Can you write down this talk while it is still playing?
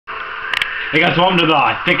Because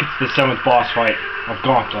I think it's the 7th boss fight of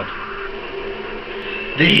Gauntlet.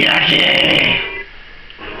 The Yeti!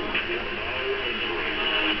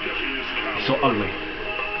 He's so ugly.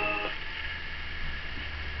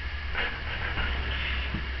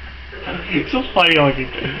 It's so funny looking.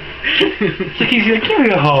 It's like he's gonna give me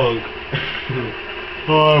a hug.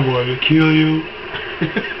 Oh, I wanna kill you.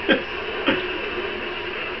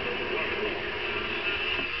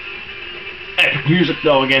 Epic music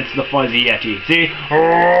though against the fuzzy Yeti. See?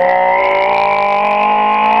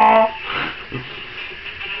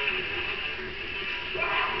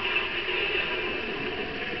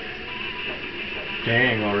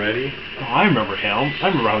 Dang, already? Oh, I remember him. I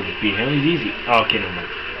remember how to beat him. He's easy. Oh, okay, never mind.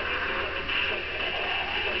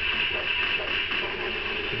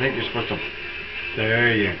 I think you're supposed to...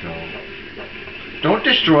 There you go. Don't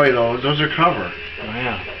destroy those. Those are cover. Oh,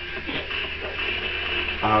 yeah.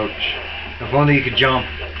 Ouch. If only you could jump.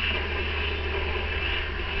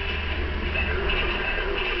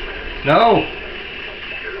 No!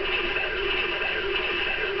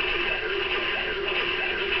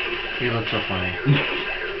 You look so funny.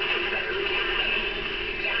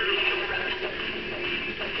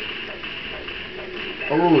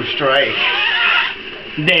 Oh, strike.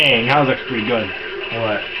 Dang, that looks pretty good.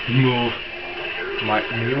 What? Move.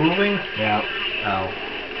 Me moving? Yeah. Ow.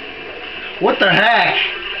 What the heck?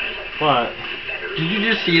 What? Did you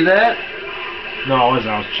just see that? No, I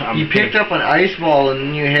wasn't. I was trying. You picked up an ice ball and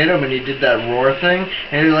then you hit him and he did that roar thing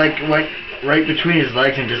and it like went right between his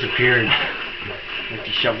legs and disappeared. Like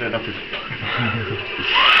he shoved it up his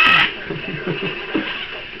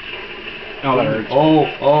Oh, that hurts.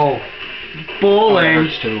 Oh. Bowling. That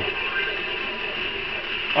hurts too.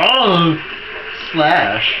 Oh.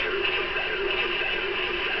 Slash.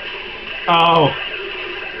 Oh.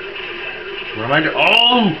 What am I doing?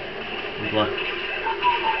 Oh.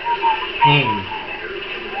 Pain.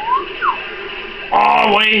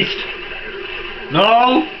 Oh, waste.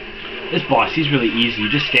 No. This boss, he's really easy. You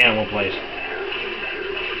just stand in one place.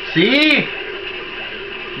 See?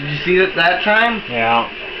 Did you see it that time? Yeah.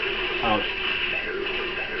 Ouch.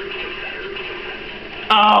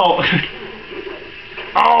 Oh!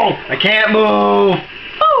 Oh! I can't move!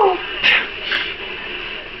 Oh!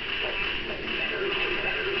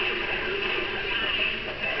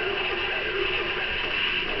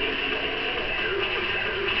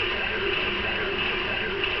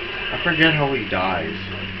 I forget how he dies.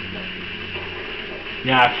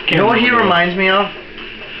 Yeah, I can't. You know what he remember. reminds me of?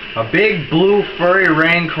 A big blue furry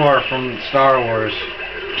rancor from Star Wars.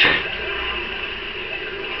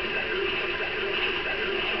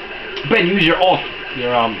 Ben, use your ult,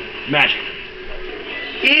 your magic.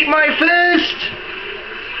 Eat my fist!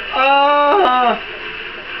 Ah!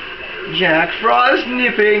 Jack Frost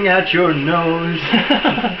nipping at your nose.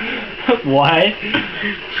 What?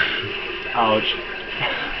 Ouch.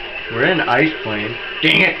 We're in Ice Plane.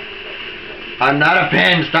 Dang it! I'm not a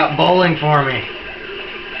pen. Stop bowling for me.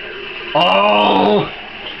 Oh!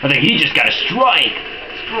 I think he just got a strike.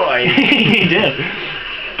 Strike. He did.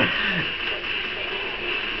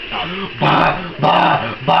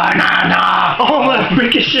 Banana! Oh, that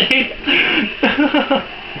ricochet.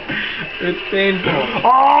 It's painful.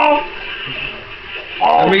 Oh!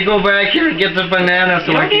 Let me go back here and get the banana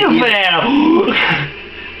so I can eat banana.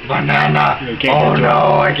 Banana! Oh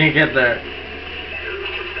no, I can't get there.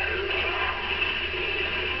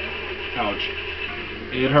 Ouch.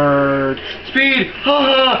 It hurts. Speed!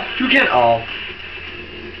 Haha! You can't. Oh.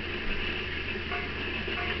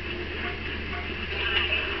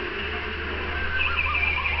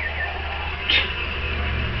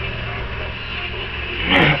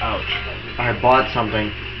 Ouch. I bought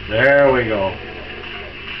something. There we go.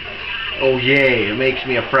 Oh yay, it makes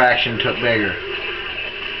me a fraction bigger.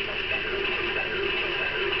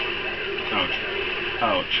 Ouch.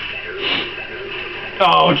 Ouch.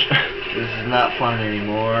 Ouch. This is not fun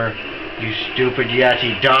anymore. You stupid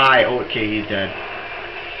Yeti, die! Oh, okay, he's dead.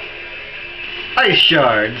 Ice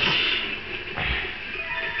shards!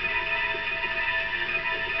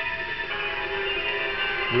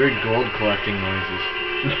 Weird gold collecting noises.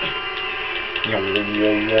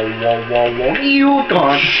 You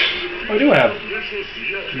gone! I do have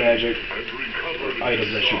magic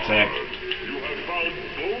items, I should say.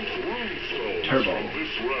 Turbo.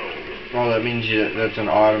 Oh, that means that's an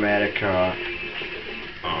automatic bar.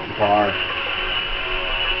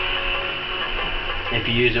 If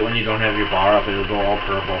you use it when you don't have your bar up, it'll go all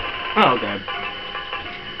purple. Oh, okay.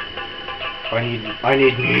 I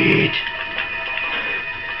need meat.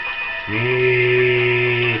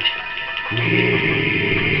 Meat.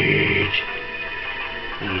 Meat.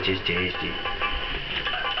 Meat is tasty.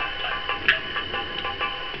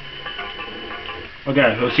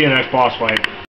 Okay, we'll see you in the next boss fight.